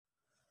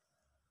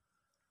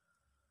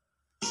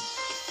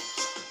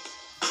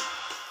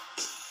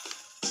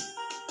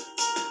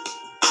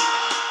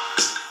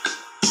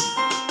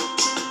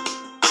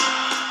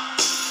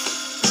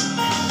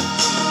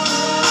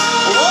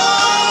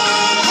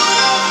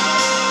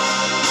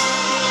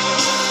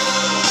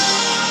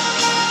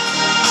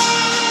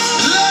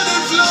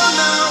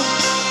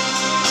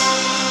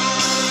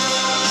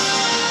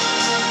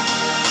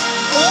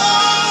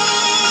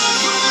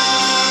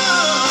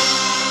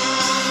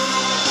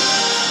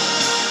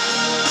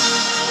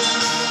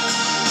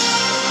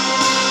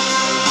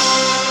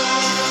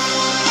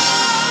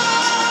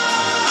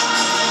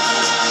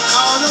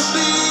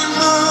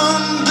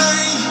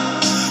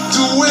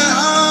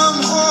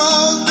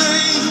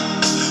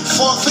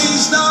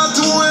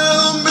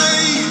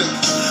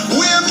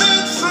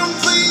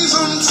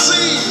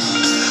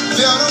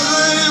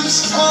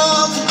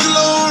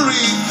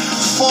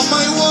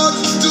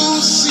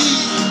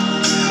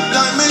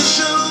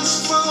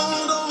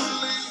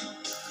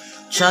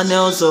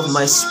Channels of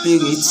my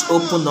spirit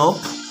open up.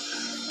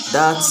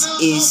 That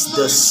is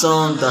the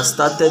song that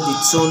started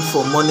the tune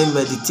for morning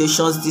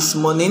meditations this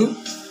morning,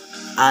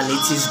 and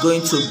it is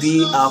going to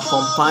be our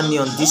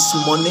companion this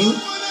morning.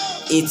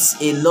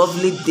 It's a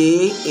lovely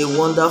day, a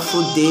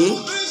wonderful day,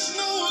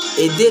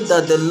 a day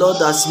that the Lord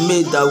has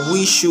made, that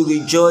we should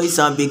rejoice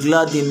and be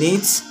glad in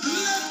it.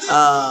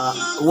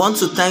 We want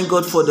to thank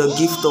God for the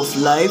gift of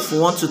life. We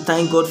want to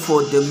thank God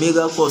for the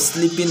miracle of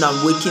sleeping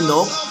and waking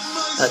up.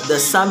 The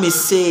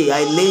psalmist say,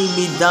 I lay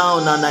me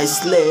down and I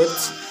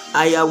slept.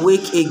 I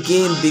awake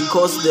again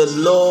because the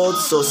Lord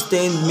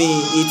sustained me.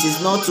 It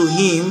is not to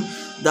him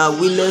that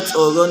willeth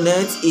or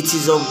runneth, it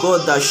is of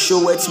God that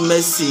showeth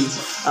mercy.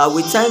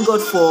 We thank God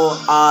for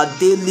our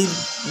daily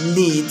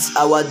needs.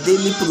 Our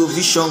daily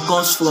provision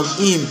comes from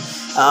him.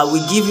 We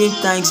give him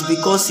thanks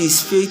because he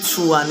is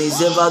faithful and is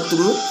ever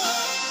true.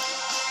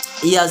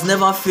 He has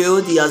never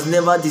failed. He has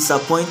never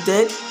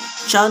disappointed.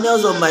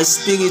 Channels of My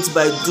Spirit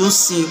by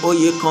Dunsin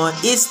Oyekan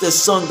is the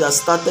song that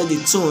started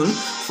the tune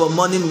for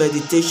morning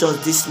meditations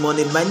this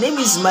morning. My name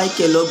is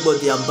Michael Ogbo,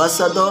 the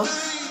ambassador,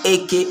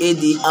 aka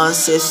the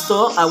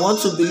ancestor. I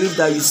want to believe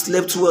that you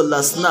slept well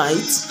last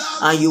night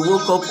and you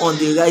woke up on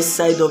the right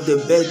side of the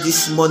bed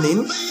this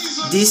morning.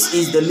 This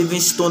is the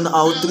Livingstone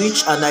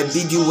Outreach, and I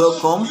bid you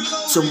welcome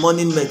to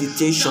morning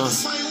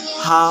meditations.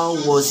 How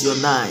was your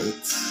night?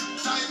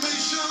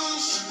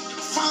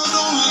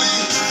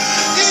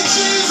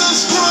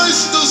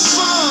 Christ the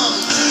Son,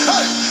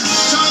 hey,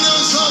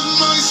 channels of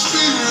my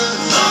spirit.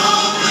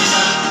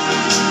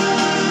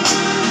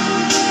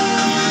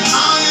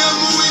 I am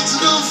with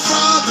the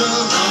Father.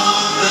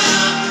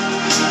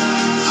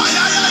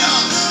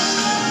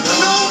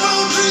 No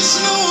boundaries,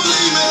 no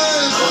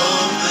limit.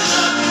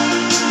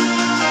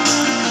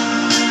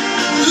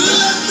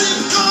 Let me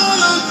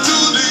call unto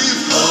thee.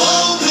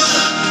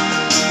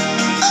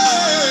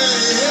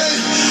 Hey,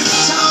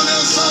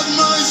 channels of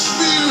my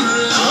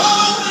spirit.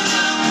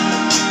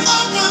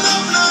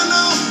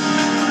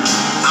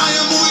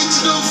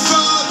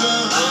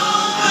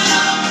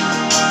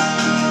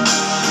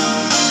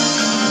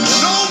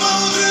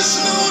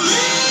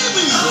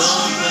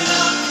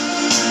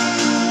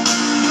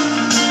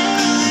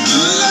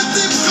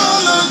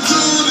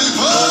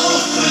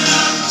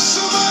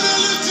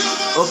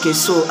 Okay,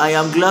 so I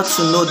am glad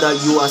to know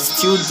that you are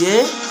still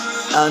there,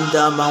 and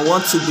I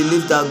want to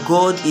believe that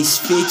God is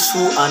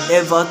faithful and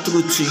ever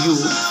true to you.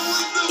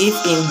 If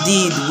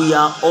indeed we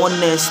are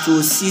honest,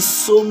 to see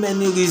so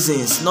many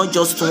reasons, not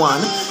just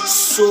one,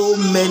 so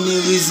many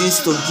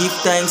reasons to give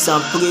thanks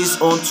and praise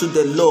unto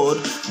the Lord,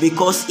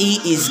 because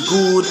he is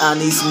good and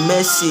his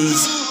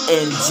mercies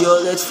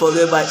endureth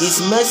forever.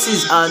 His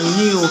mercies are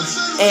new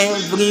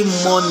every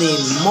morning.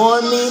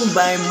 Morning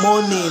by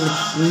morning,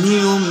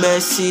 new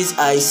mercies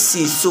I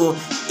see. So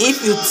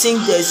if you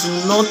think there's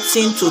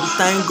nothing to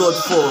thank God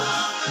for,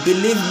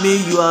 believe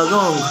me, you are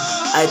wrong.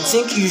 I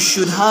think you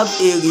should have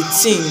a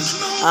rethink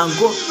and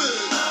go.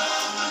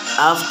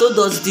 I've told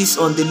us this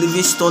on the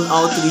Livingstone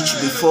Outreach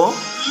before,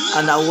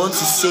 and I want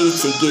to say it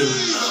again.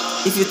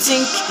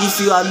 If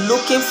you are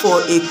looking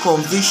for a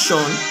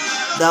conviction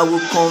that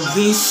will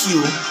convince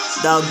you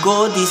that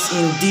God is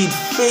indeed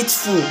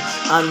faithful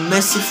and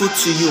merciful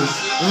to you,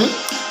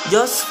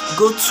 just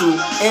go to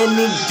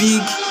any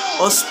big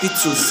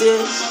hospital, say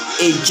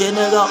a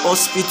general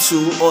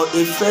hospital or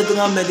a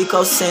federal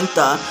medical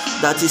center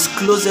that is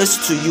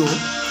closest to you.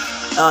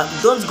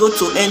 Don't go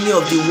to any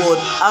of the ward.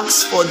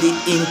 Ask for the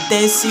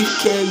intensive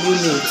care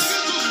unit.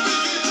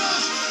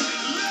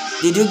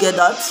 Did you get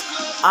that?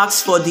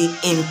 Ask for the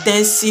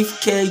intensive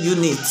care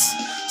unit.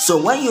 So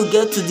when you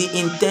get to the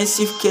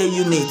intensive care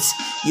unit,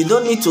 you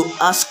don't need to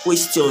ask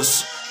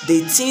questions.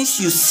 The things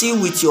you see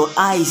with your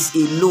eyes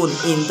alone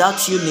in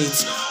that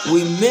unit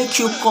will make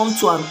you come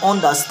to an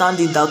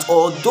understanding that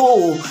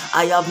although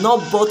I have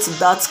not bought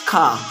that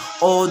car,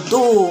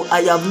 although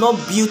I have not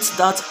built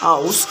that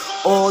house,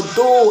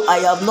 although I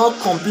have not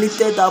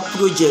completed that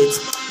project,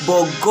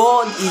 but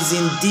God is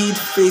indeed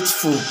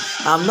faithful.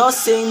 I'm not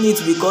saying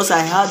it because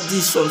I heard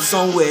this from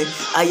somewhere.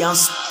 I am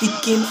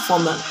speaking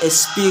from an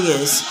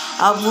experience.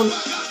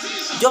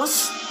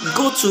 Just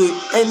go to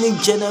any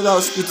general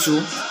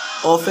hospital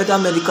or federal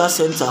medical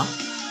center,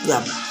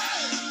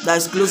 that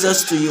is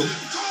closest to you.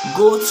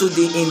 Go to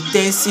the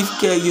intensive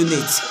care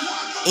unit.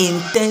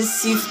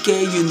 Intensive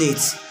care unit.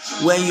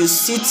 When you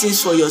see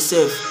things for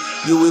yourself,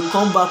 you will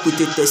come back with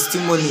a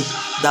testimony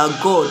that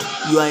God,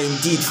 you are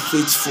indeed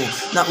faithful.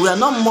 Now, we are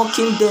not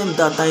mocking them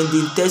that are in the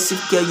intensive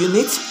care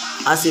unit.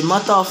 As a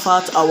matter of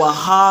fact, our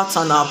hearts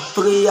and our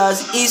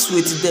prayers is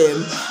with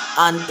them.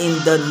 And in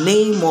the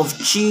name of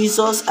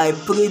Jesus, I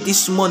pray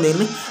this morning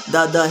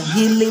that the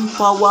healing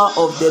power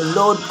of the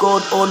Lord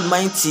God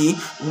Almighty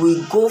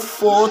will go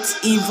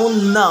forth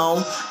even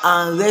now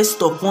and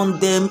rest upon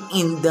them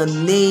in the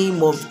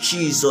name of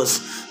Jesus.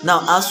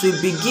 Now, as we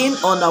begin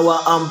on our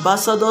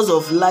Ambassadors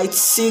of Light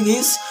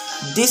series,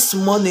 this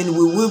morning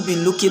we will be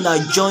looking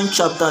at John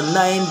chapter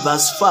 9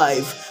 verse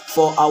 5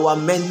 for our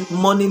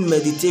morning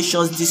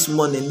meditations this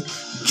morning.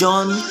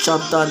 John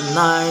chapter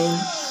 9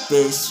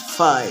 verse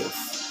 5.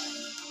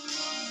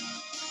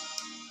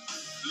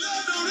 Okay,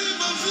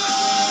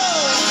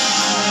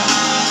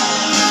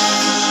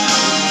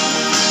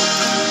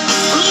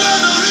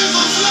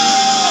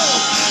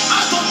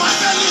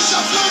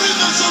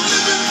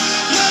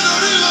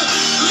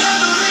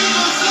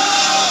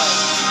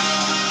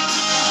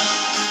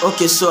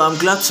 so I'm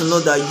glad to know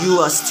that you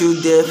are still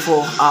there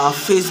for our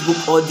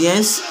Facebook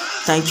audience.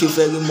 Thank you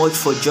very much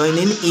for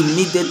joining.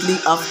 Immediately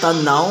after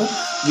now,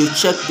 you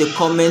check the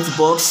comment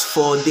box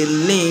for the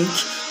link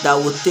that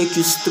will take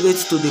you straight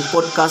to the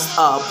podcast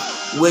app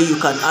where you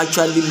can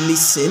actually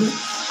listen.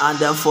 And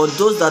then for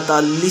those that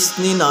are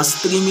listening and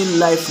streaming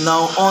live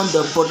now on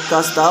the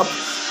podcast app,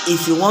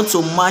 if you want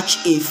to match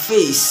a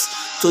face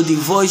to the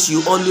voice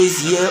you always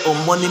hear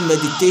on morning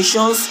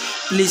meditations,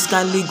 please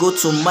kindly go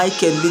to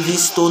Michael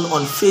Livingstone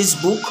on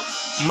Facebook.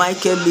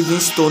 Michael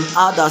Livingstone,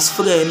 add as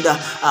friend,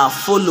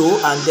 follow,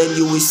 and then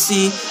you will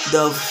see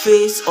the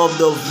face of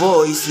the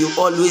voice you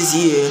always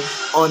hear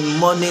on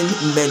morning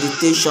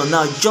meditation.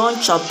 Now,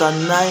 John chapter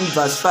 9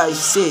 verse 5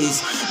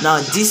 says, now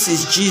this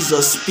is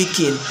Jesus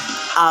speaking,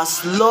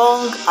 as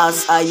long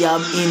as I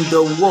am in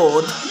the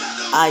world,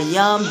 I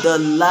am the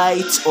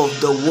light of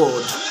the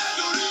world.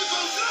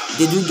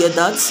 Did you get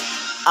that?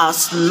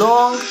 As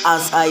long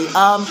as I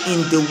am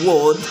in the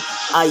world,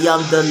 I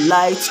am the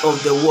light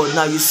of the world.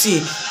 Now you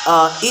see,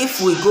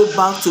 if we go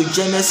back to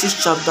Genesis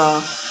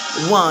chapter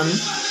 1,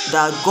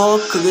 that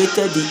God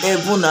created the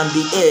heaven and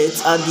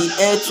the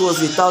earth was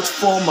without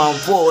form and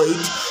void,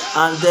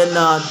 and then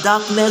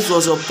darkness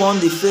was upon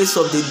the face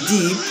of the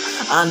deep,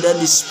 and then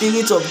the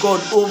Spirit of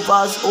God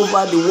hovers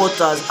over the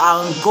waters,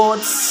 and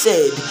God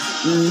said,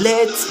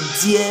 let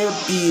there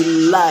be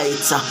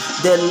light.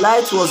 The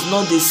light was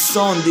not the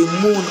sun, the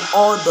moon,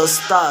 or the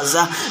stars.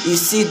 You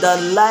see, the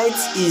light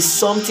is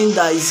something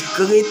that is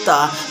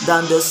greater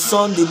than the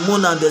sun, the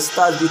moon, and the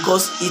stars,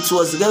 because it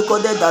was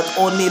recorded that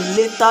on a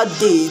later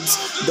date,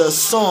 the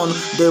sun,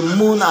 the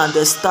moon, and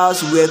the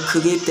stars were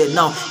created.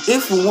 Now,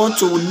 if we want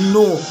to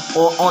know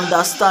or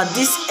understand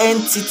this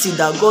entity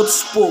that God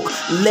spoke,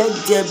 let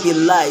there be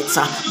light,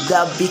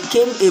 that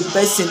became a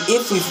person.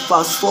 If we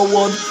fast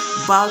forward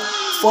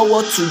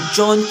to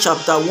John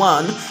chapter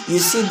 1, you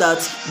see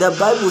that the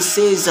Bible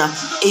says,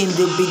 in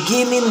the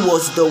beginning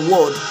was the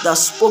word, the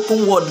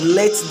spoken word,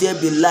 let there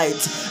be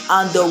light,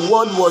 and the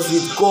word was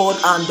with God,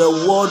 and the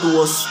word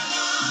was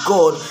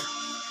God.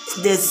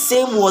 The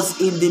same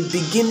was in the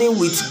beginning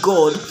with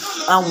God,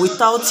 and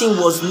without him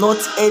was not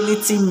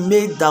anything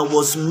made that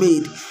was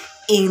made.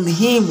 In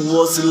him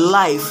was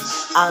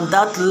life, and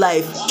that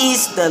life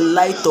is the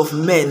light of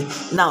men.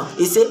 Now,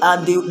 he said,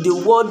 and the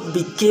word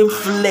became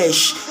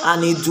flesh,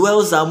 and he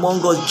dwells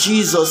among us.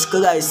 Jesus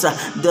Christ,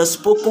 the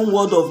spoken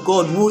word of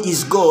God, who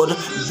is God,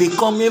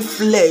 becoming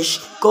flesh,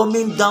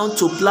 coming down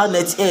to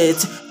planet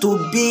Earth to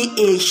be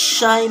a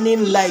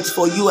shining light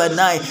for you and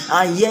I.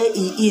 And here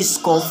he is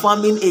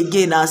confirming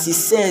again, as he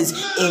says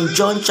in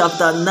John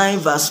chapter 9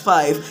 verse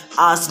 5,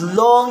 as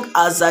long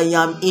as I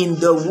am in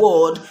the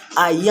world,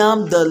 I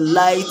am the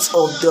light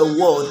of the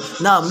world.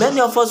 Now, many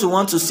of us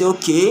want to say,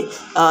 okay,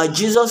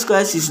 Jesus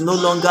Christ is no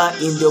longer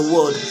in the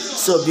world.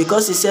 So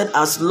because he said,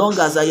 as long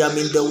as I am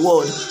in the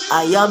world,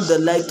 I am the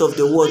light of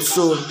the world.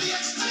 So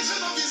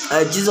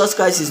Jesus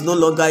Christ is no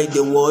longer in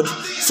the world,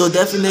 so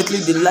definitely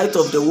the light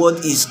of the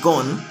world is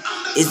gone.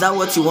 Is that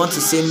what you want to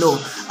say? No.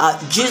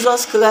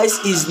 Jesus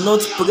Christ is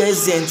not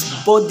present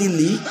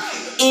bodily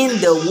in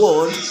the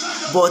world,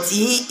 but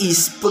he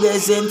is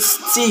present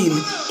still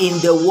in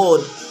the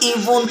world,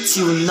 even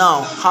till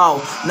now.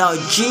 How? Now,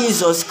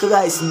 Jesus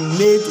Christ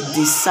made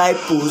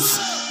disciples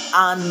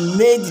and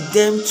made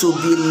them to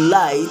be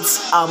lights,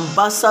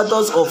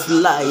 ambassadors of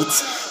light,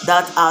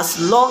 that as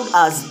long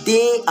as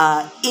they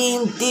are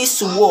in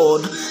this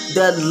world,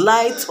 the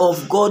light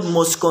of God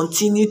must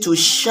continue to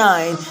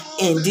shine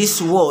in this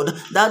world.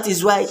 That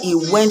is why he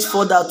went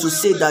further to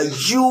say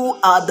that you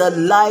are the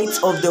light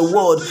of the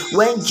world.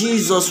 When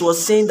Jesus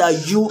was saying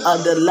that you are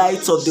the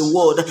light of the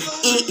world,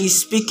 he is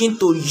speaking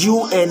to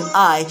you and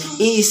I.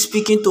 He is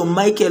speaking to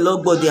Michael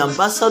Ogbo, the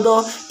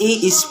ambassador.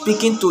 He is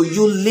speaking to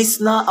you,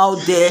 listener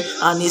out there,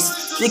 and he's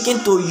speaking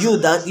to you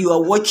that you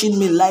are watching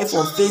me live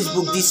on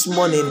Facebook this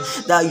morning,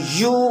 that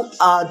you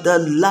are the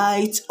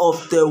light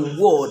of the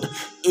world.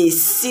 A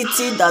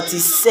city that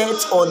is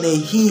set on a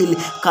hill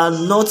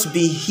cannot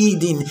be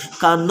hidden,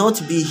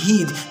 cannot be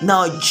hid.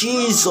 Now,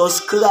 Jesus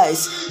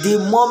Christ, the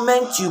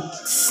moment you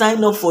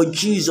sign up for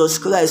Jesus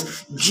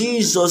Christ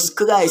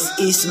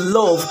is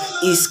love,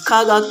 his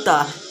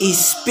character,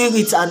 his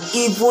spirit, and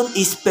even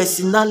his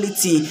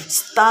personality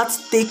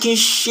starts taking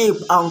shape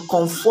and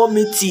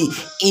conformity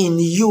in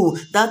you.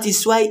 That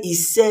is why he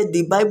said,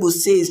 the Bible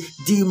says,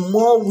 the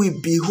more we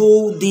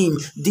behold him,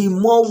 the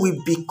more we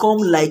become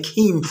like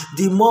him,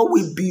 the more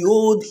we we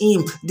behold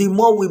him, the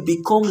more we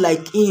become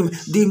like him.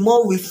 The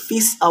more we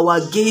fix our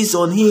gaze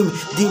on him,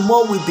 the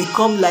more we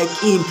become like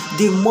him.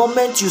 The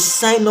moment you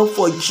sign up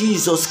for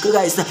Jesus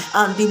Christ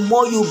and the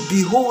more you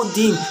behold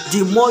him,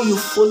 the more you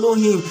follow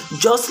him,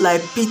 just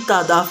like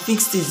Peter that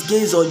fixed his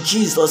gaze on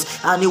Jesus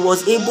and he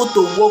was able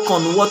to walk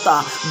on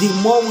water. The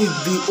more we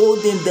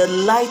behold him, the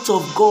light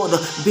of God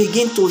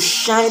begin to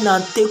shine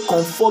and take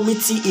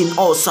conformity in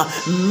us,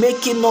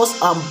 making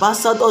us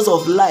ambassadors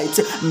of light,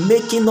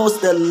 making us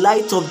the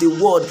light of the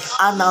world.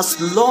 And as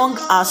long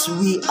as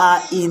we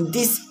are in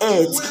this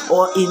earth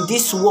or in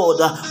this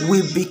world,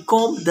 we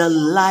become the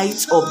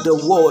light of the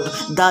world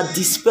that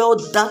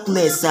dispels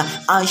darkness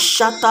and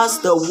shatters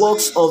the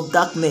works of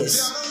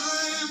darkness.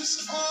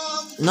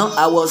 No,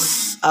 I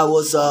was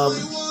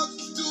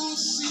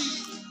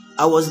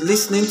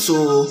listening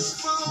to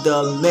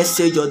the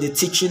message or the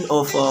teaching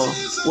of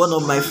one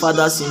of my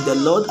fathers in the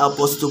Lord,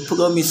 Apostle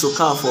Promise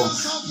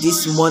Okafor,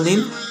 this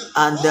morning,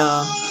 and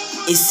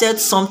he said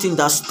something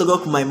that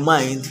struck my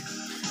mind.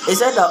 He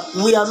said that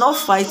we are not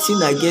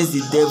fighting against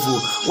the devil.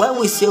 When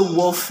we say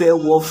warfare,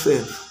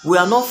 we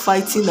are not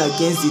fighting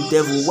against the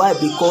devil. Why?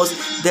 Because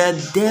the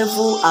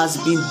devil has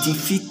been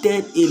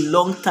defeated a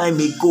long time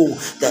ago.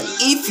 That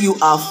if you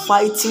are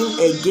fighting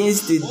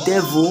against the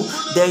devil,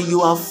 then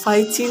you are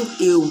fighting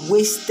a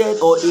wasted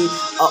or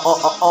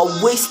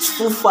a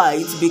wasteful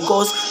fight,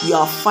 because you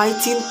are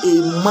fighting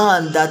a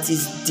man that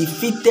is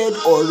defeated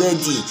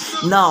already.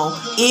 Now,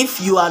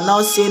 if you are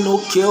now saying,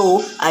 okay,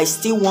 I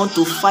still want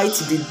to fight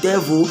the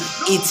devil,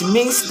 it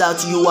means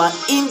that you are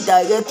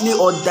indirectly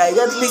or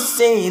directly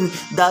saying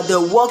that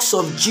the works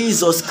of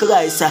Jesus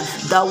Christ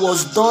that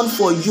was done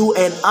for you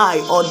and I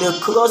on the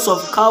cross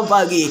of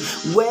Calvary,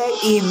 where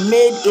he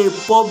made a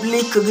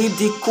public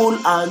ridicule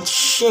and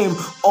shame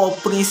of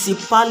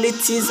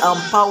principalities and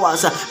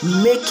powers,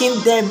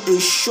 making them a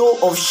show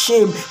of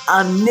shame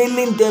and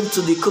nailing them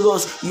to the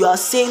cross. You are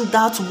saying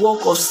that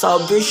work of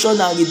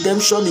salvation and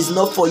redemption is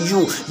not for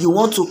you. You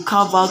want to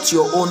carve out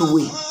your own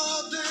way.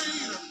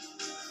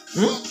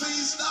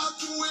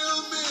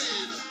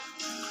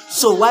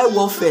 So why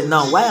warfare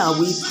now? Why are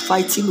we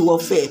fighting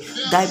warfare?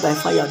 Die by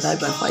fire, die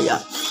by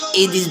fire.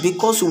 It is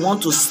because we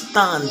want to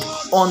stand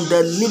on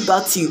the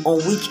liberty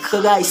on which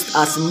Christ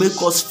has made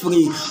us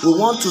free. We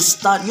want to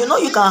stand. You know,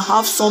 you can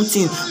have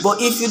something,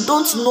 but if you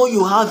don't know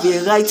you have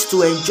a right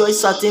to enjoy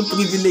certain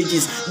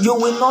privileges, you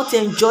will not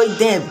enjoy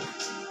them.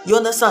 You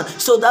understand?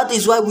 So that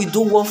is why we do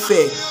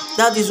warfare.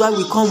 That is why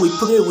we come, we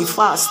pray, we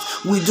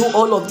fast. We do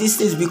all of these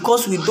things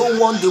because we don't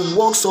want the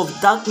works of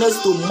darkness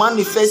to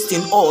manifest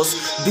in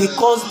us,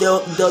 because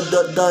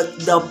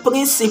the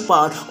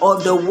principle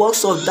of the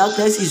works of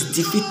darkness is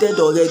defeated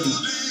already.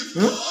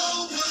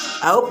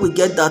 I hope we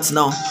get that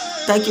now.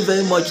 Thank you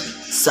very much,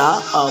 sir.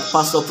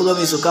 Pastor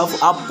Promise Okafor,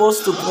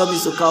 Apostle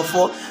Promise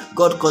Okafor.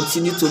 God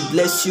continue to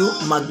bless you,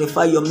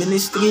 magnify your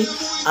ministry,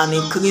 and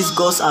increase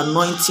God's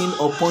anointing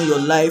upon your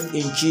life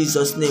in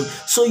Jesus' name.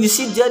 So you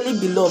see, dearly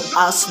beloved,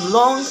 as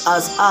long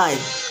as I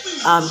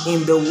am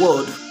in the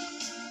world,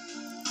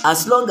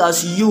 as long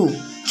as you,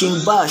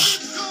 King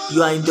Bash,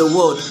 you are in the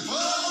world,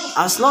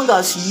 as long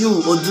as you,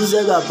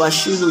 Oduzera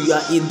Bashiru, you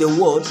are in the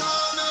world,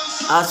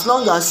 as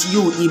long as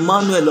you,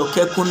 Emmanuel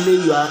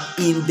Okekunle, you are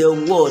in the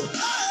world,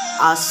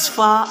 as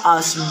far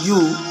as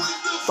you,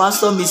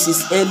 Pastor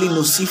Mrs. Ellen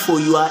Osifo,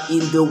 you are in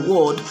the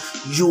world,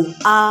 you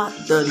are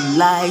the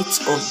light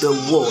of the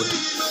world.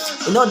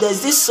 You know,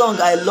 there's this song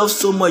I love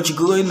so much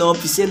growing up.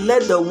 He said,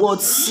 let the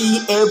world see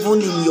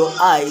heaven in your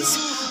eyes.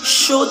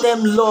 Show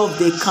them love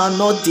they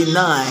cannot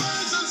deny.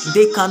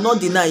 They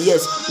cannot deny.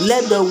 Yes,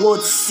 let the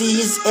world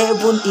see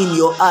heaven in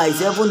your eyes.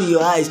 Heaven in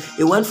your eyes.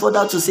 He went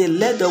further to say,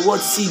 let the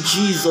world see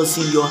Jesus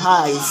in your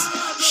eyes.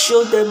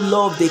 Show them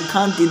love they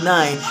can't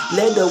deny.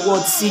 Let the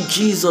world see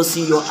Jesus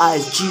in your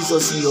eyes.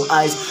 Jesus in your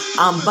eyes.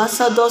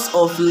 Ambassadors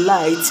of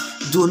light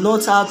do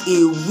not have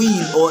a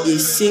will or a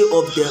say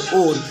of their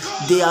own.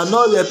 They are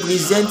not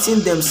representing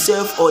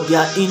themselves or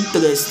their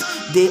interest.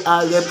 They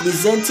are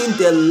representing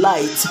the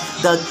light,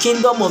 the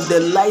kingdom of the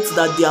light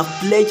that they have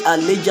pledged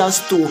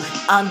allegiance to,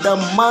 and the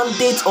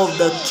mandate of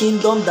the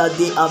kingdom that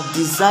they have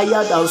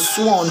desired and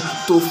sworn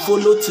to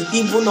follow to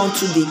even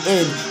unto the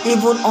end,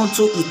 even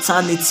unto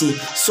eternity.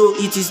 So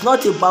it is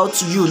not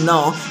about you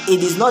now.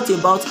 It is not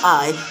about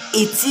I.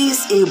 It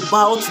is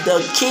about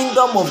the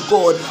kingdom of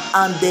God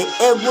and the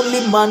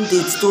heavenly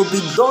mandate to be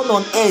done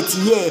on earth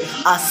here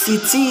as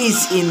it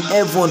is in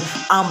heaven.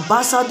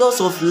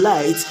 Ambassadors of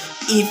light,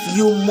 if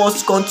you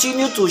must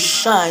continue to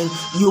shine,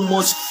 you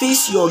must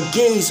fix your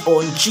gaze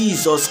on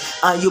Jesus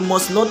and you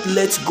must not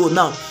let go.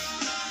 Now,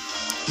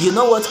 you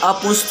know what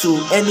happens to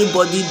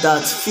anybody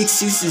that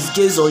fixes his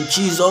gaze on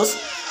Jesus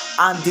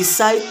and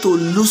decide to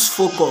lose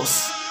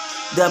focus?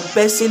 The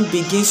person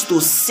begins to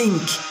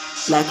sink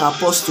like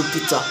Apostle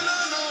Peter.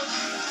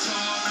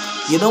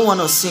 You don't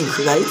want to sink,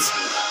 right?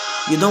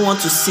 You don't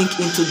want to sink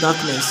into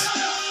darkness.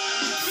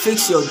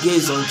 Fix your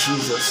gaze on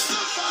Jesus.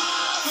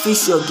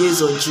 Fix your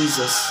gaze on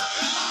Jesus.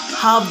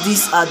 Have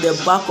this at the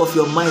back of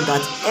your mind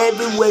that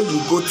everywhere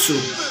you go to,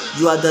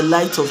 you are the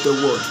light of the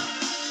world.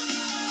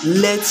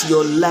 let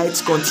your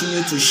light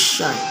continue to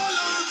shine.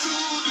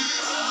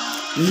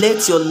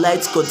 Let your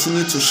light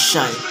continue to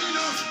shine.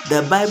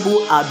 The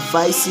Bible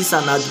advises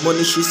and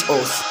admonishes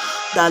us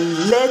that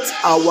let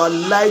our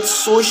light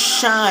so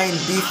shine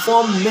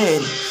before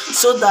men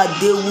so that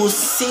they will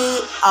see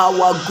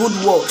our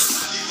good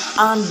works,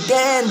 and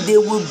then they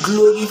will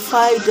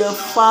glorify the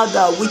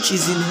Father which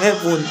is in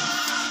heaven.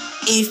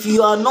 If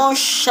you are not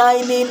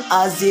shining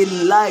as a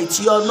light,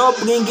 you are not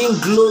bringing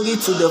glory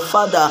to the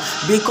Father,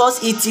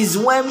 because it is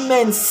when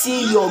men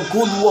see your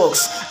good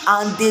works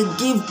and they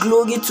give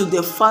glory to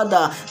the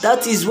Father,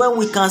 that is when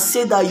we can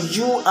say that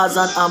you as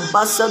an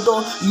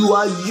ambassador, you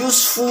are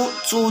useful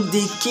to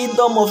the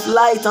kingdom of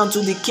light and to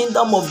the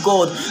kingdom of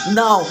God.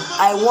 Now,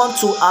 I want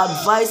to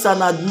advise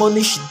and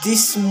admonish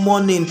this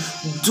morning,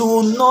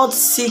 do not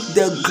seek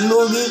the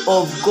glory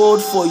of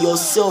God for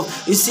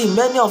yourself. You see,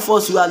 many of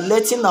us, we are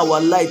letting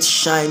our light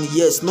shine.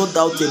 Yes, no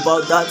doubt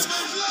about that.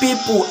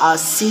 People are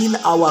seeing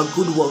our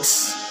good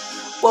works,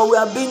 but we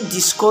are being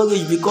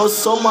discouraged because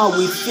somehow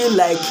we feel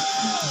like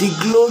the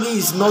glory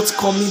is not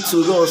coming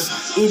to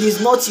us. It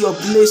is not your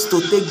place to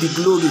take the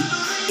glory.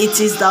 It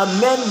is that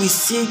men will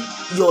see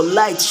your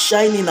light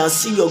shining and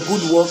see your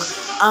good work,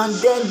 and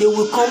then they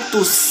will come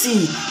to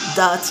see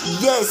that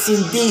yes,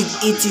 indeed,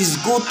 it is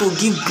good to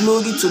give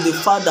glory to the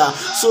Father.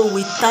 So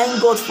we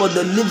thank God for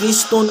the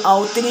Livingstone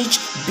Outreach,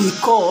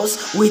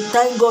 because we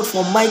thank God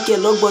for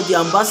Michael Ogbo, the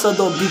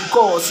ambassador,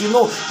 because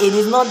it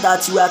is not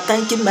that we are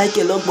thanking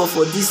Michael Ogbo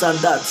for this and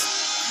that.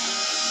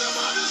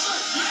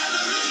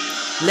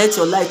 Let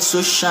your light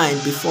so shine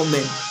before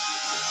men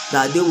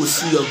that they will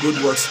see your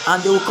good works,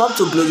 and they will come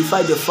to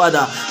glorify the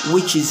Father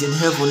which is in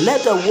heaven.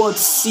 Let the world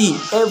see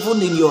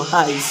heaven in your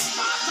eyes.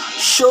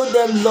 Show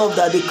them love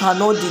that they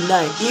cannot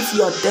deny. If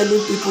you are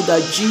telling people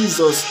that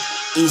Jesus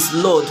is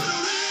Lord,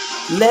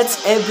 let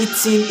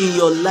everything in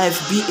your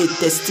life be a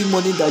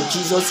testimony that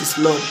Jesus is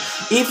Lord.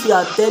 If you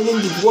are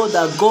telling the world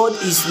that God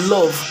is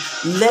love,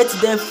 let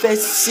them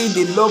first see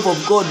the love of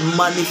God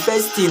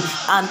manifesting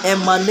and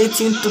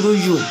emanating through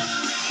you.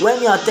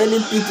 When you are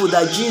telling people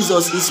that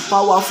Jesus is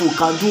powerful,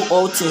 can do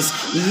all things,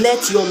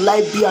 let your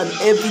life be an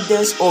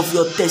evidence of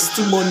your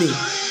testimony.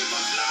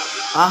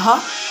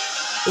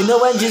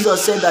 When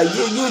Jesus said that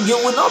you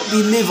will not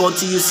believe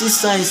until you see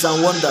signs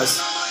and wonders.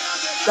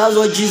 That's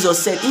what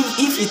Jesus said.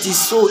 If it is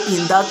so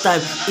in that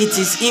time, it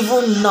is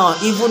even now,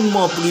 even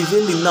more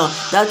prevailing now.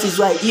 That is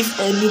why if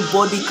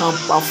anybody can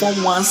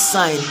perform one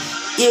sign,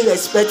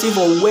 irrespective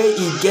of where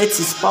he gets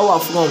his power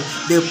from,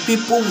 the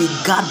people will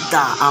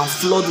gather and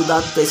flood to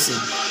that person,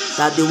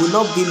 that they will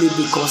not believe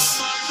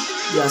because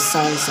there are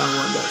signs and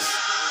wonders.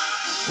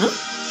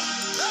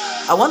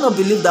 I want to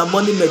believe that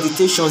morning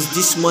meditations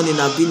this morning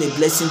have been a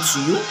blessing to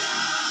you.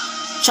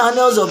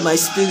 Channels of My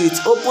Spirit,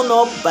 Open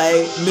Up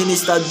by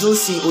Minister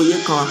Dunsin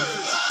Oyekan,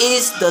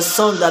 is the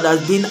song that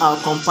has been our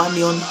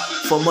companion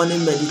for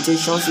morning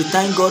meditations. We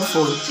thank God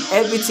for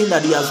everything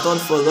that He has done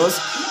for us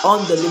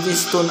on the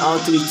Livingstone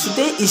Outreach.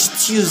 Today is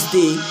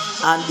Tuesday,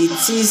 and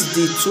it is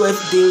the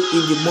 12th day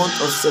in the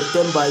month of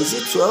September. Is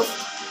it 12?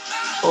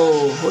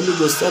 Oh, Holy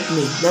Ghost, help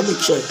me. Let me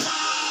check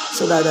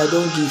so that I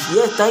don't give.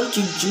 Yeah, thank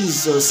you,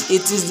 Jesus.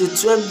 It is the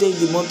 12th day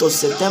in the month of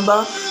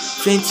September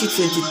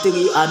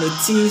 2023, and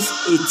it is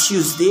a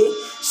Tuesday.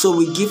 So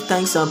we give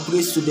thanks and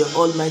praise to the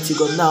Almighty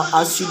God. Now,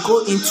 as you go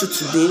into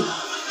today,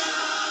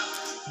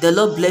 the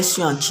Lord bless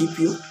you and keep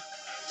you.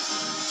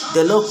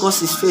 The Lord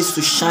cause His face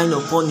to shine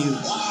upon you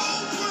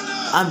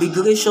and be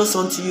gracious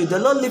unto you. The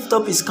Lord lift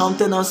up His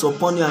countenance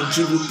upon you and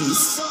give you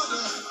peace.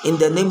 In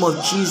the name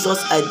of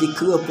Jesus, I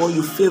declare upon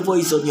you, favor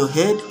is on your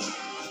head,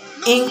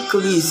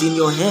 increase in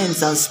your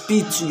hands, and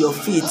speed to your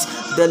feet.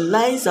 The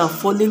lines are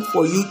falling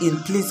for you in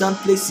pleasant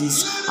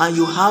places, and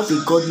you have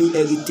a godly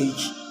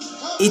heritage.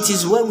 It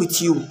is well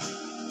with you.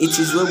 It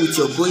is well with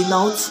your going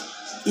out.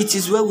 It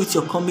is well with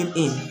your coming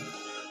in.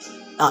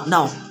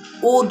 Now,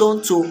 hold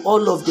on to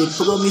all of the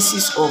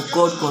promises of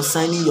God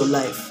concerning your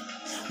life.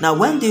 Now,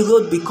 when the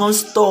road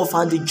becomes tough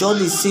and the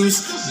journey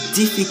seems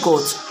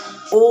difficult,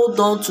 hold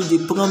on to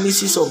the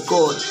promises of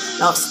God.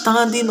 Now,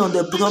 standing on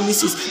the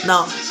promises.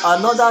 Now,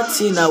 another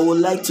thing I would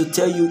like to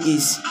tell you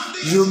is,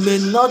 you may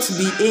not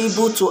be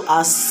able to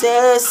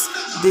assess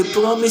the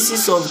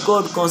promises of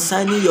God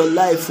concerning your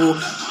life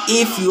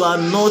if you are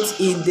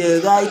not in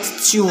the right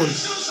tune,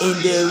 in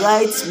the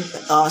right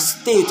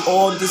state,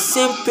 or on the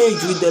same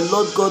page with the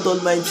Lord God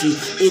Almighty.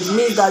 It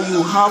means that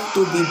you have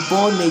to be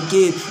born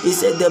again. He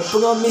said the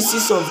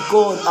promises of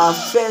God are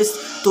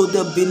first to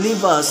the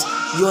believers.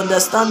 You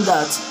understand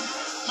that?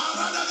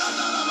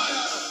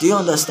 Do you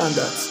understand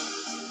that?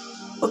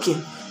 Okay,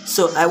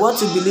 so I want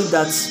to believe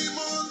that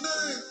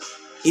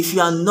if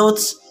you are not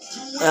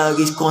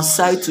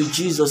reconciled to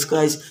Jesus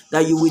Christ,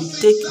 that you will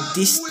take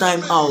this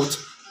time out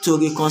to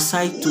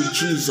reconcile to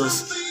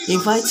Jesus.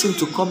 Invite Him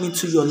to come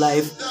into your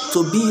life,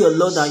 to be your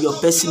Lord and your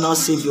personal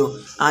Savior,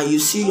 and you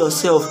see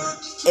yourself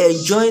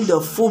enjoying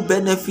the full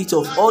benefit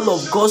of all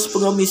of God's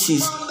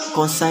promises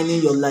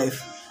concerning your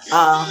life.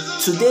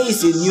 Today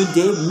is a new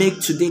day.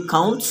 Make today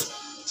count.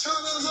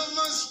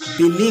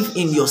 Believe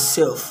in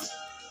yourself.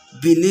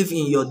 believe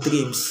in your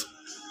dreams.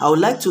 I would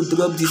like to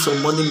drop this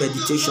on morning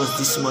meditations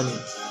this morning.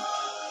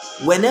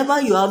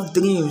 Whenever you have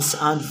dreams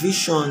and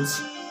visions,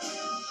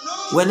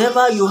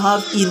 whenever you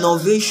have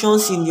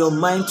innovations in your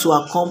mind to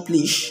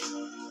accomplish,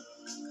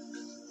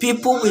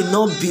 people will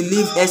not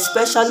believe,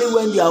 especially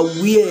when they are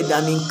weird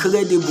and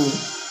incredible.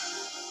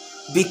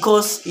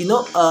 Because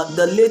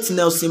the late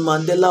Nelson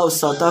Mandela of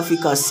South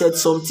Africa said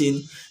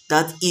something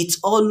that it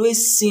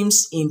always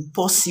seems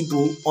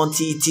impossible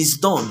until it is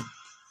done.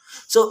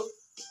 So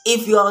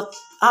if you are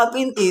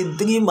having a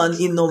dream, an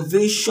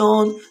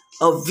innovation,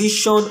 a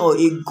vision, or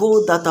a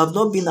goal that have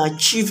not been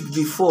achieved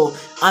before,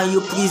 and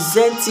you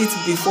present it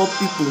before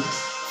people,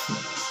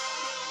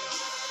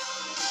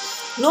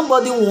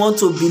 nobody will want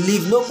to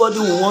believe, nobody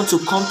will want to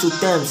come to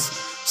terms.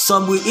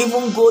 Some will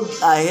even go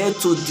ahead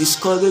to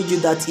discourage you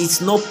that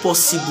it's not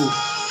possible.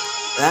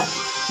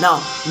 Now,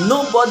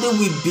 nobody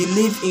will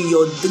believe in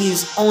your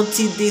dreams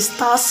until they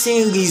start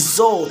seeing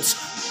results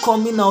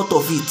coming out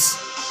of it.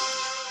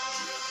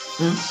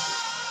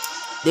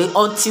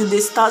 Until they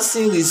start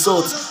seeing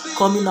results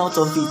coming out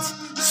of it.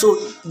 So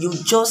you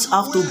just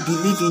have to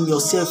believe in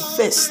yourself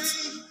first.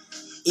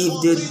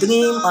 If the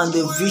dream and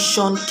the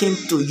vision came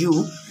to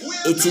you,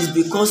 it is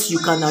because you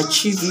can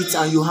achieve it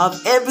and you have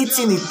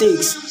everything it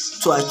takes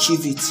to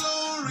achieve it.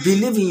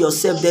 Believe in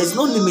yourself. There is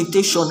no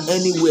limitation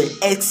anywhere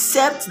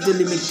except the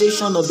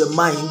limitation of the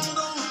mind.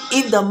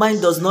 If the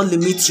mind does not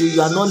limit you,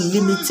 you are not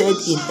limited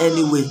in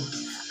any way.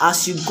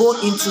 As you go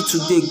into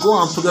today,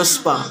 go and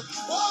prosper,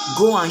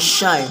 go and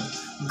shine.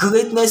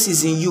 Greatness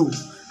is in you.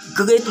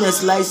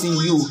 Greatness lies in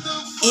you.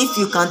 If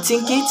you can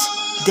think it,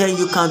 then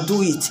you can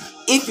do it.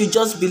 If you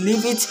just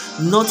believe it,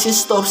 nothing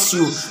stops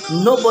you.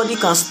 Nobody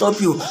can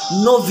stop you.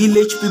 No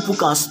village people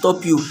can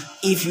stop you.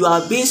 If you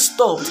are being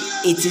stopped,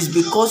 it is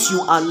because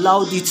you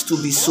allowed it to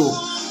be so.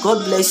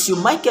 God bless you.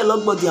 Michael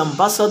Ogbo, the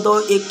ambassador,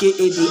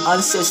 aka the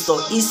ancestor,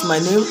 is my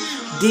name.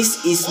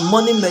 This is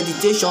morning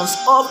meditations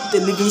of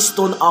the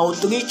Livingstone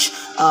Outreach.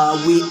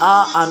 We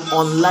are an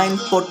online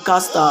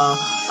podcast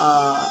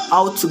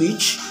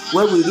outreach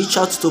where we reach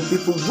out to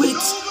people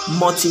with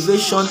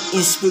motivation,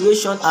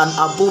 inspiration, and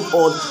above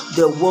all,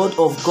 the word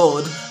of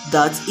God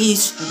that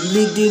is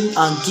leading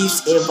and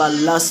gives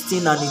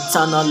everlasting and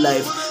eternal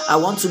life. I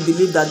want to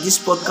believe that this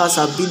podcast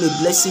has been a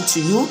blessing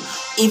to you.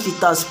 If it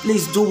has,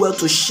 please do well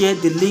to share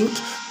the link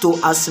to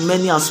as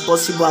many as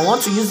possible. I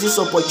want to use this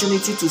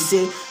opportunity to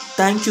say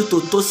thank you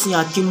to Tosin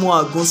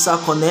Akimo Agunsa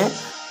Kone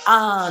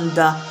and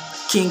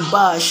King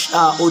Bash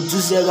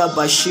Oduzera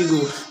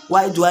Bashiru.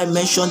 Why do I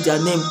mention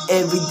their name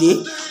every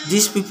day?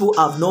 These people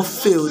have not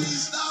failed.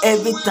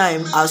 Every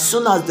time, as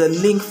soon as the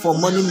link for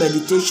morning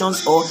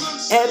meditations or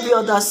every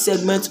other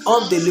segment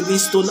of the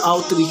Livingstone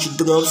Outreach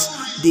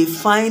drops, they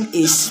find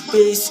a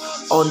space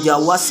on their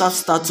WhatsApp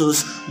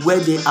status where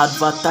they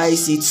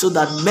advertise it so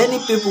that many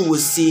people will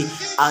see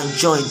and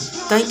join.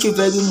 Thank you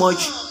very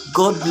much.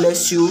 God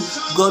bless you.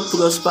 God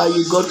prosper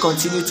you. God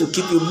continue to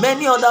keep you.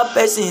 Many other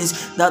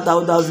persons that I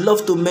would have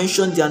loved to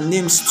mention their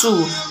names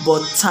too,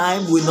 but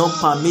time will not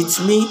permit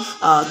me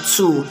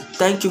to.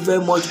 Thank you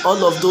very much.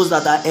 All of those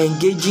that are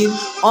engaging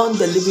on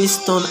the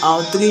Livingstone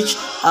Outreach.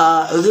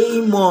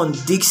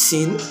 Raymond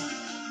Dixon.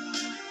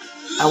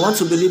 I want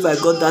to believe I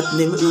got that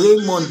name.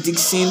 Raymond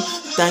Dixon.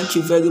 Thank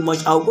you very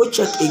much. I'll go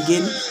check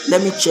again.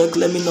 Let me check.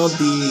 Let me not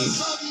be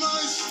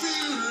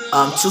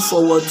too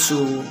forward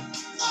to.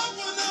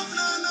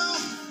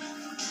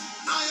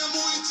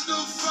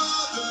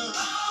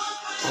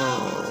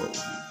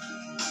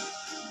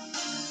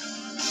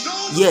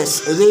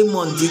 Yes,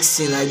 Raymond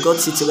Dixon, I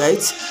got it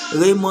right.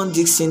 Raymond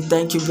Dixon,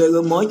 thank you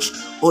very much.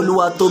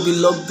 Oluwatobi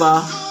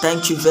Logba,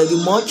 thank you very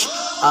much.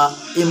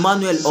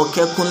 Emmanuel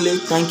Okekunle,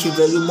 thank you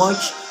very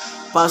much.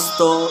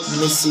 Pastor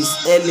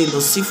Mrs. Ellen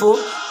Osifo,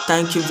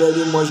 thank you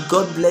very much.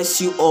 God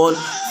bless you all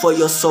for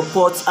your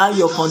support and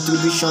your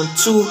contribution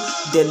to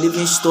the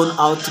Livingstone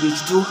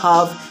Outreach. Do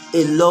have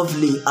a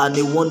lovely and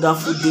a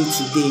wonderful day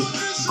today.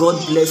 God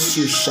bless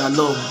you.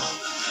 Shalom.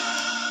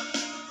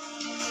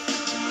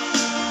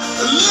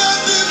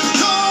 Let it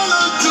call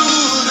unto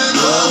the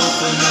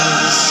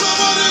Lord.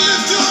 Somebody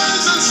lift your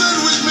hands and say,